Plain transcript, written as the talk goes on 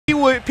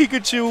with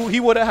Pikachu, he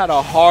would have had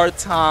a hard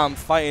time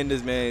fighting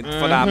this man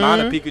for the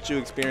amount of Pikachu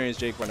experience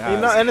JayGrunt has.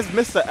 You know, and it's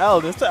Mr.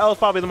 L. Mr. L is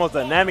probably the most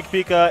dynamic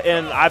Pika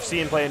I've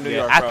seen play in New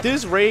York. At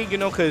this rate, you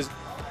know, because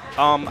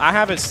I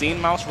haven't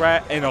seen Mouse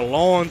Rat in a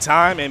long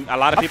time, and a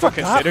lot of people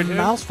considered him.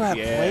 Mouse Rat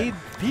played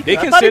Pika. They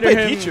consider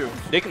him.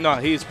 Pichu. No,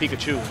 he's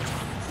Pikachu.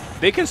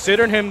 They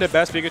considered him the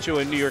best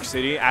Pikachu in New York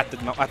City at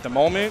the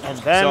moment. And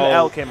then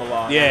L came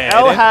along. Yeah.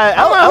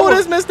 L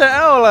was Mr.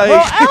 L. Like,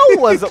 well,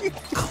 L was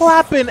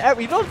clapping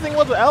every. You know the thing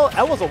was, L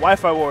was a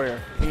Wi-Fi warrior,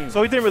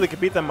 so he didn't really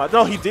compete that much.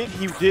 No, he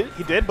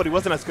did, but he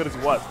wasn't as good as he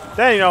was.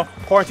 Then, you know,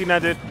 quarantine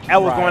ended.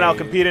 L was going out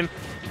competing.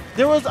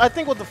 There was, I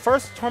think, with the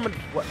first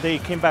tournament, they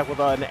came back with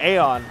an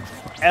Aeon.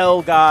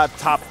 L got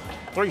top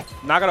 3.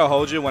 Not gonna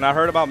hold you. When I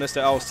heard about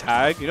Mr. L's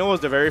tag, you know what was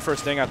the very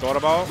first thing I thought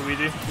about?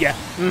 Luigi? Yeah.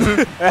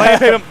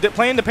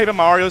 playing the Paper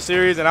Mario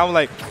series, and I was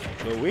like,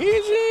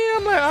 Luigi?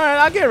 I'm like, all right,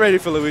 I'll get ready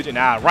for Luigi.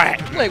 Nah,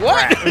 Rat. I'm like,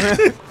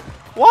 what?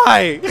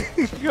 Why?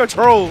 You're a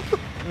troll.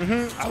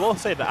 I will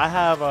say that I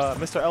have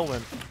Mr.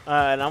 Elwin,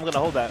 and I'm gonna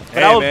hold that. But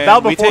Hey,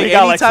 that was before he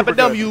got like type super of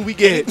W good. we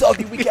get.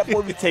 W we get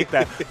more, we take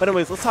that. But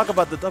anyways, let's talk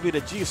about the W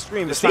that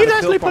G-XTREME is He's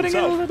actually putting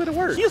in a little bit of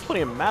work. He is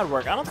putting in mad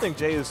work. I don't think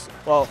Jay is,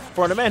 well,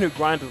 for a man who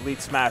grinded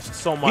Elite Smash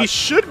so much. He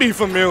should be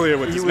familiar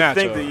with this matchup. You would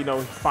think that, you know,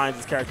 he finds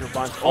his character a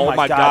bunch. Oh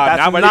my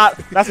God.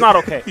 That's not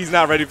okay. He's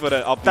not ready for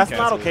the up B. That's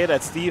not okay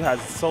that Steve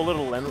has so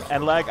little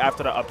end lag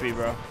after the up B,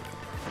 bro.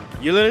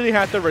 You literally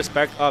have to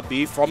respect up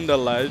B from the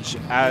ledge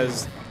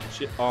as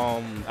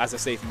a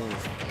safe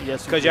move.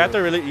 Yes, because you have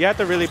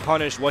to really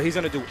punish what he's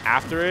gonna do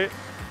after it.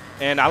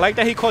 And I like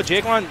that he caught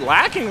JayGrunt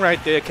lacking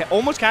right there.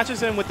 Almost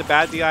catches him with the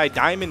bad DI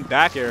diamond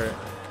back air.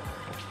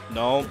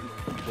 No,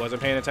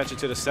 wasn't paying attention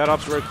to the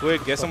setups real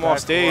quick. Gets him off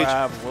stage.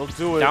 We'll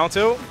do it. Down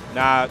tilt.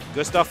 Nah,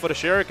 good stuff for the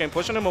Shuriken,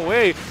 pushing him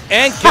away.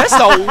 And gets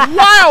a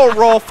wild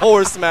raw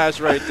forward smash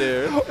right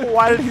there.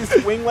 Why did he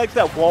swing like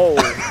that? Whoa.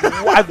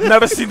 I've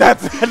never seen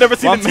that. I've never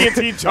seen the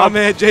TNT jump. My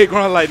man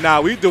JayGrunt like,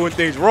 nah, we doing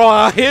things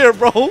raw out here,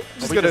 bro.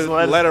 Just gonna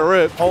let it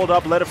rip. Hold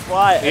up, let it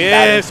fly.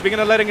 Yeah, speaking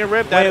of letting it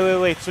rip.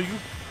 Wait. So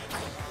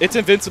it's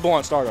invincible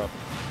on startup.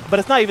 But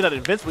it's not even that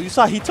invincible. You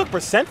saw he took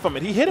percent from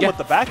it. He hit him with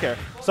the back air.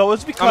 So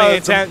it's because... I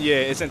mean,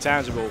 it's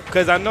intangible.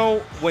 Because I know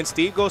when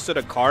Steve goes to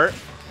the cart,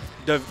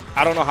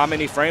 I don't know how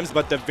many frames,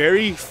 but the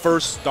very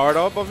first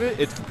startup of it,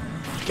 you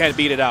can't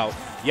beat it out.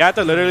 You have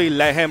to literally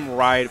let him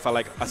ride for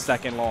like a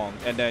second long,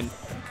 and then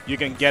you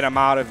can get him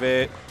out of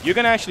it. You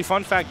can actually,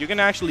 fun fact, you can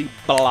actually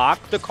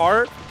block the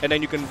cart, and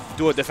then you can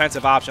do a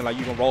defensive option, like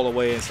you can roll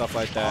away and stuff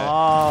like that.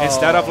 Oh.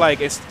 Instead of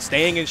like it's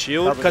staying in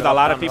shield, because a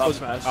lot of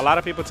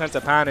people tend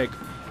to panic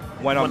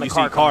when you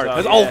see cart.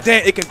 Because, oh,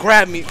 damn, it can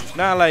grab me.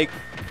 Now, like,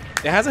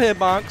 it has a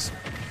hitbox,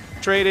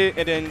 trade it,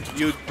 and then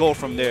you go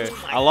from there.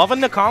 I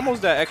loving the combos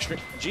that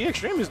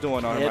G-XTREME is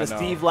doing on him right now. Yeah, the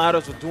Steve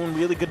Ladders are doing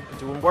really good,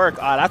 work.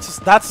 That's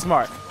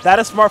smart. That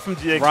is smart from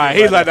G-XTREME. Right,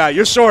 he's like, nah,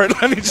 you're short.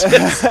 Let me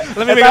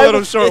make a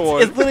little short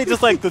one. It's literally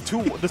just like the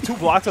two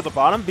blocks at the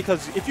bottom,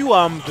 because if you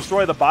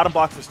destroy the bottom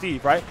block for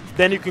Steve, right,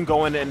 then you can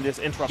go in and just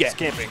interrupt his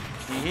camping.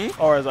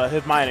 Or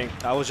his mining.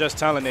 I was just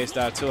telling Ace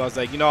that too. I was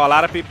like, you know, a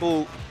lot of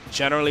people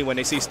generally when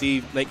they see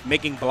Steve like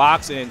making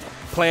blocks and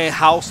playing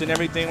house and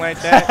everything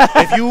like that,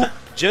 if you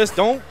just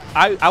don't,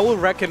 I would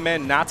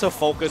recommend not to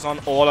focus on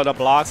all of the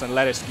blocks and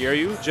let it scare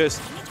you.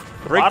 Just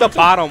break the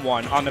bottom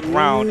one on the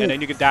ground, and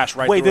then you can dash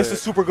right through it. This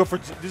is super good for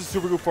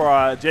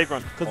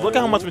JayGrunt, because look at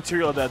how much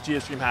material that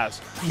G-XTREME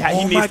has.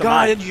 Oh my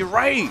God, you're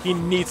right. He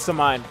needs to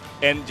mine.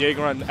 And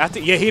JayGrunt,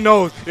 he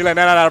knows. He's like,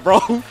 nah,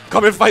 bro,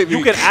 come and fight me.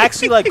 You can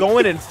actually like go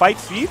in and fight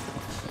Steve.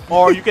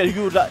 Or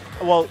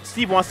well,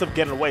 Steve wants to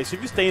get in the way. So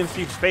if you stay in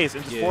Steve's space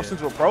and just force him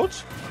to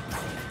approach,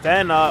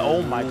 then,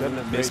 oh my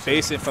goodness. Miss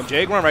spacing from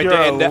JayGrunt right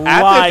there. And the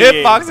active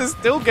hitbox is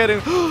still getting.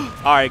 All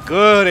right,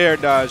 good air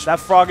dodge. That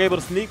frog able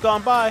to sneak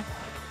on by.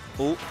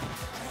 Ooh.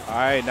 All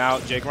right, now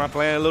JayGrunt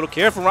playing a little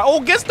careful.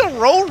 Oh, gets the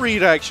roll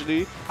read,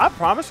 actually. I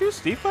promise you,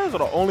 Steve players are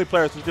the only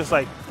players who just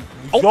like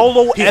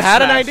YOLO he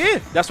had an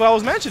idea. That's what I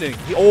was mentioning.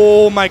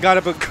 Oh my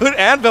God, a good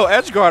anvil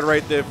edge guard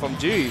right there from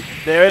G.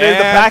 There it is,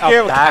 the back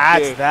air.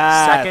 Catch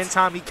that. Second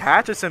time he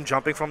catches him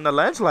jumping from the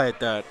ledge like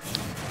that.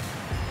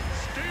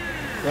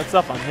 What's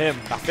up on him?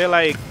 I feel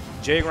like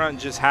JayGrunt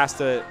just has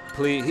to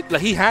play.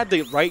 He had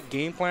the right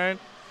game plan.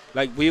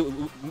 Like we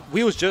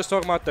was just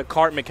talking about the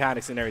cart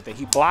mechanics and everything.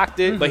 He blocked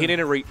it, but he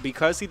didn't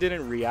because he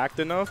didn't react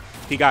enough.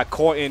 He got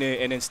caught in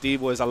it, and then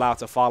Steve was allowed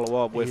to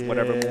follow up with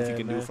whatever move he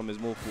can do from his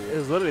move pool. It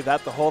was literally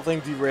that. The whole thing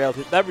derailed.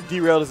 That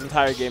derailed his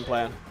entire game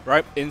plan.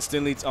 Right,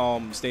 instantly.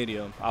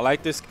 Stadium. I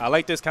like this. I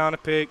like this counter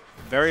pick.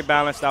 Very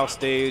balanced out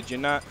stage.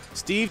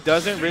 Steve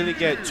doesn't really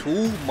get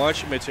too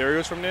much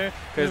materials from there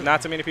because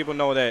not too many people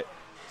know that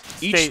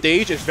each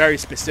stage is very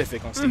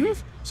specific on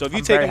Steve. So if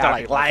you take him to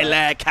like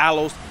Lilac,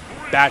 Kalos,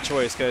 bad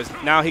choice because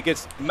now he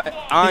gets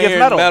iron,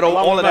 metal,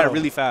 all of that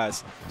really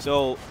fast.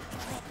 So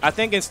I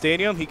think in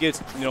Stadium he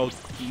gets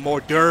more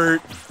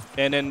dirt,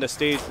 and then the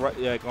stage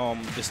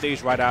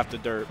right after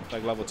dirt,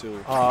 like level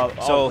 2.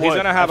 So he's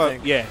gonna have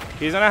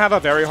he's gonna have a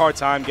very hard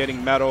time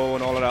getting metal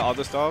and all of that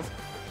other stuff.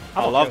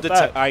 I love the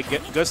tech. I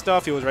get good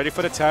stuff. He was ready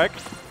for the tech.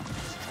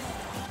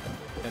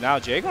 And now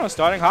JayGrunt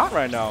starting hot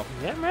right now.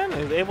 Yeah, man.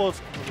 He's able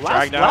to,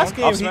 Drag down, last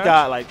game up he smash.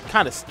 got like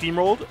kind of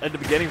steamrolled at the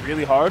beginning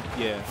really hard.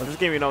 Yeah. But this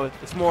game, you know,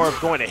 it's more of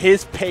going at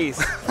his pace.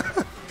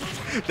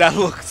 That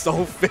looks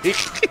so fake.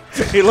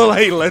 He looked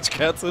like he ledge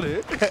canceled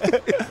it.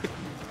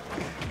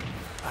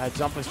 Alright,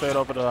 jumping straight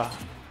over the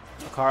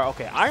car.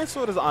 Okay, Iron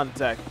Sword is on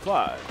deck,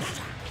 but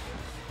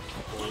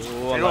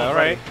Ooh, all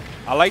right.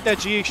 I like that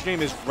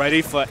G-XTREME is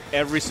ready for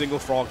every single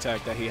frog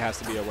tech that he has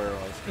to be aware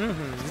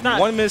of. he's not.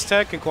 One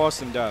mistech can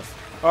cost him death.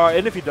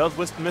 And if he does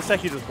miss tech,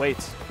 he just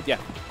waits. Yeah.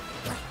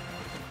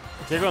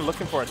 JayGrunt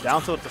looking for a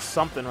down tilt to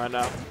something right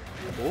now.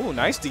 Ooh,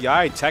 nice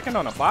DI teching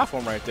on the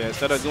platform right there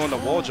instead of doing the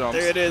wall jumps.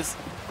 There it is.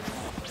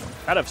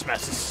 That up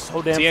smash is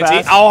so damn TNT.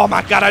 fast. Oh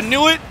my god, I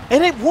knew it.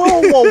 And it,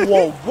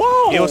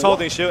 whoa. He was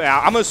holding shield.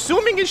 I'm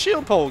assuming his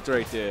shield poked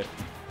right there.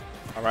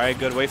 All right,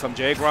 good way from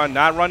JayGrunt,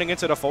 not running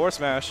into the forward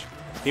smash.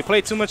 He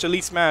played too much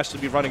Elite Smash to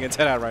be running into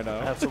that right now.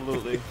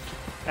 Absolutely.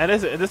 And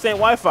this ain't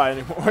Wi-Fi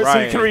anymore, Right. so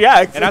you can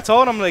react. And I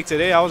told him like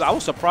today, I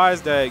was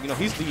surprised that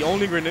he's the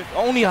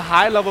only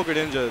high level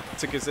Greninja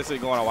to consistently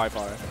go on a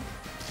Wi-Fi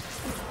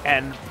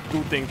and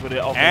do things with it.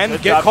 Okay, and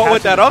good get job caught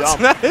with that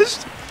catching up the jump.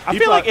 smash. I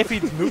feel like if he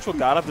neutral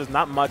got up, there's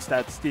not much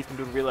that Steve can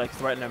do to really like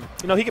threaten him.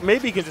 You know,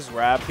 maybe he can just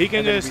grab. He can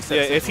and just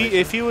then reset the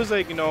if he was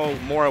like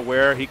more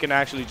aware, he can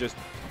actually just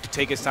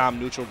take his time,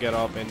 neutral, get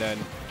up, and then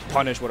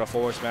punish with a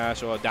forward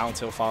smash or a down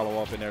tilt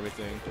follow up and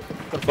everything.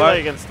 But I feel like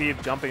against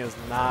Steve, jumping is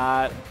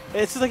not.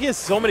 It's just like he has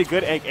so many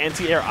good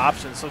anti-air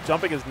options, so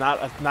jumping is not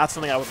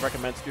something I would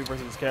recommend to do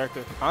versus his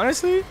character.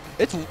 Honestly,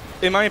 it's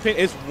in my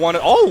opinion, it's one.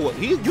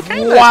 You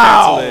can't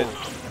Wow. ledge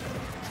cancel it.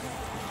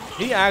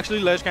 He actually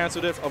ledge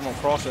canceled it from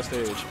across the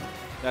stage.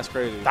 That's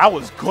crazy. That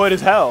was good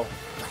as hell.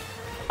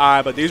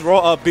 Alright, but these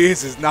roll up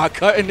Bs is not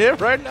cutting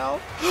it right now.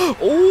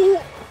 Ooh.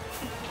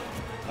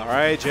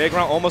 Alright,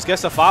 JayGrunt almost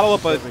gets a follow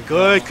up, but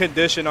good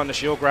condition on the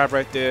shield grab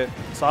right there.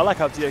 So I like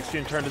how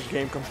G-XTREME turned his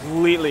game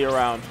completely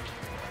around.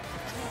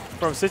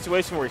 From a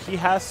situation where he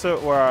has to,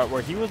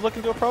 where he was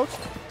looking to approach,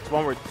 to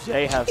one where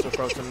Jay has to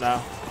approach him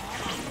now.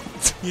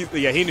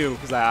 Yeah, he knew.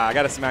 He's like, I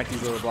gotta smack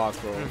these little blocks,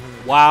 bro.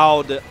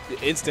 Wow, the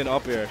instant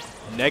up air.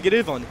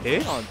 Negative on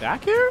hit on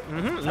back air?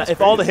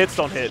 If all the hits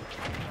don't hit.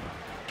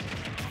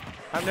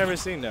 I've never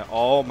seen that.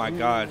 Oh my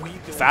god.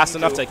 Fast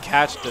enough to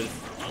catch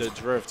the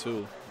drift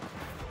too.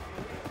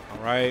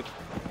 Alright.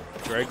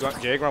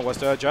 JayGrunt, what's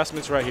the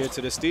adjustments right here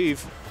to the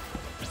Steve?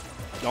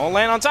 Don't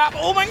land on top.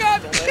 Oh my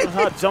god!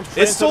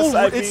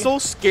 It's so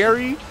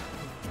scary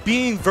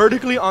being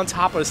vertically on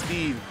top of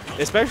Steve.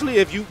 Especially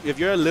if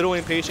you're a little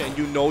impatient and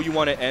you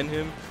want to end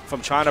him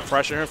from trying to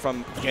pressure him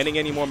from getting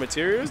any more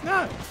materials.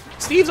 Nah.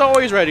 Steve's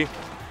always ready.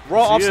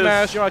 Raw up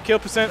smash, you're on kill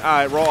percent.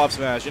 Alright, raw up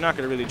smash. You're not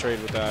gonna really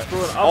trade with that.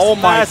 Oh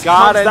my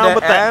god, and down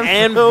with the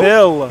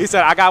anvil. He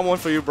said, I got one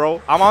for you,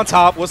 bro. I'm on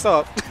top. What's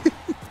up?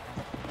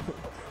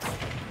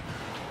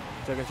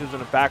 JayGrunt choosing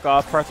to back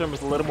off. Pressure him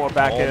with a little more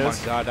back Oh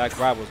my god, that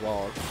grab was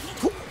wild.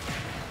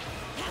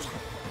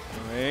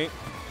 Alright.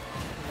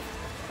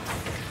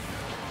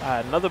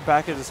 Another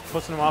back is just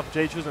pushing him off.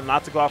 Jay choosing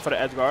not to go out for the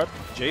edge guard.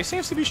 Jay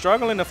seems to be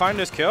struggling to find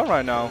this kill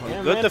right now.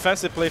 Yeah, Good man.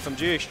 defensive play from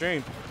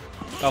G-XTREME.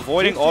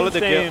 Avoiding all of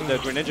the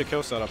Greninja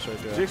kill setups right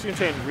there. G-XTREME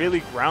staying really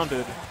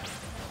grounded.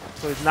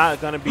 So he's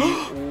not going to be...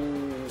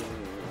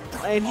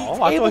 And he's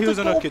I thought he was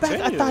to going to go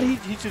back. continue. I thought he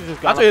should have just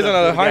I gone thought he was up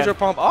going to there hydro again.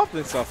 pump up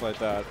and stuff like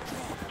that.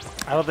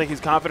 I don't think he's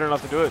confident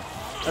enough to do it.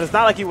 And it's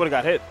not like he would have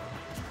got hit.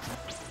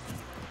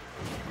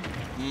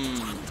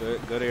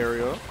 Good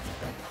area.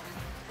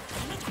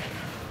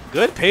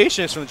 Good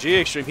patience from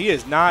G-XTREME. He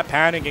is not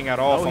panicking at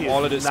all from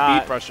all of this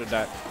speed pressure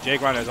that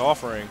JayGrunt is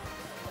offering.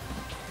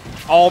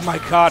 Oh my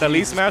god,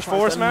 Elite Smash,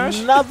 forward smash?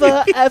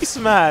 Another F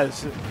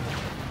smash.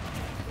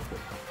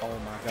 Oh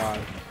my god.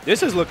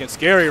 This is looking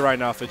scary right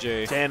now for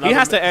Jay. He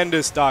has to end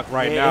this stock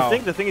right now.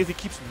 The thing is he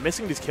keeps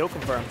missing these kill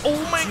confirms. Oh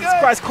my Jesus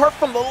god. Christ, cart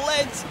from the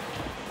legs.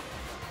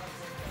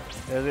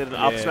 There's an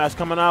up smash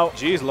coming out.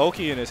 G's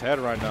low-key in his head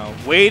right now,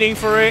 waiting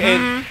for it,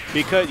 and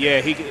because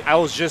I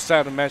was just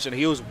trying to mention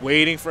he was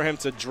waiting for him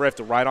to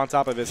drift right on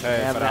top of his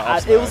head for that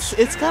up smash.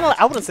 It's kind of,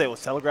 I wouldn't say it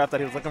was telegraphed that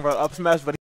he was looking for an up smash, but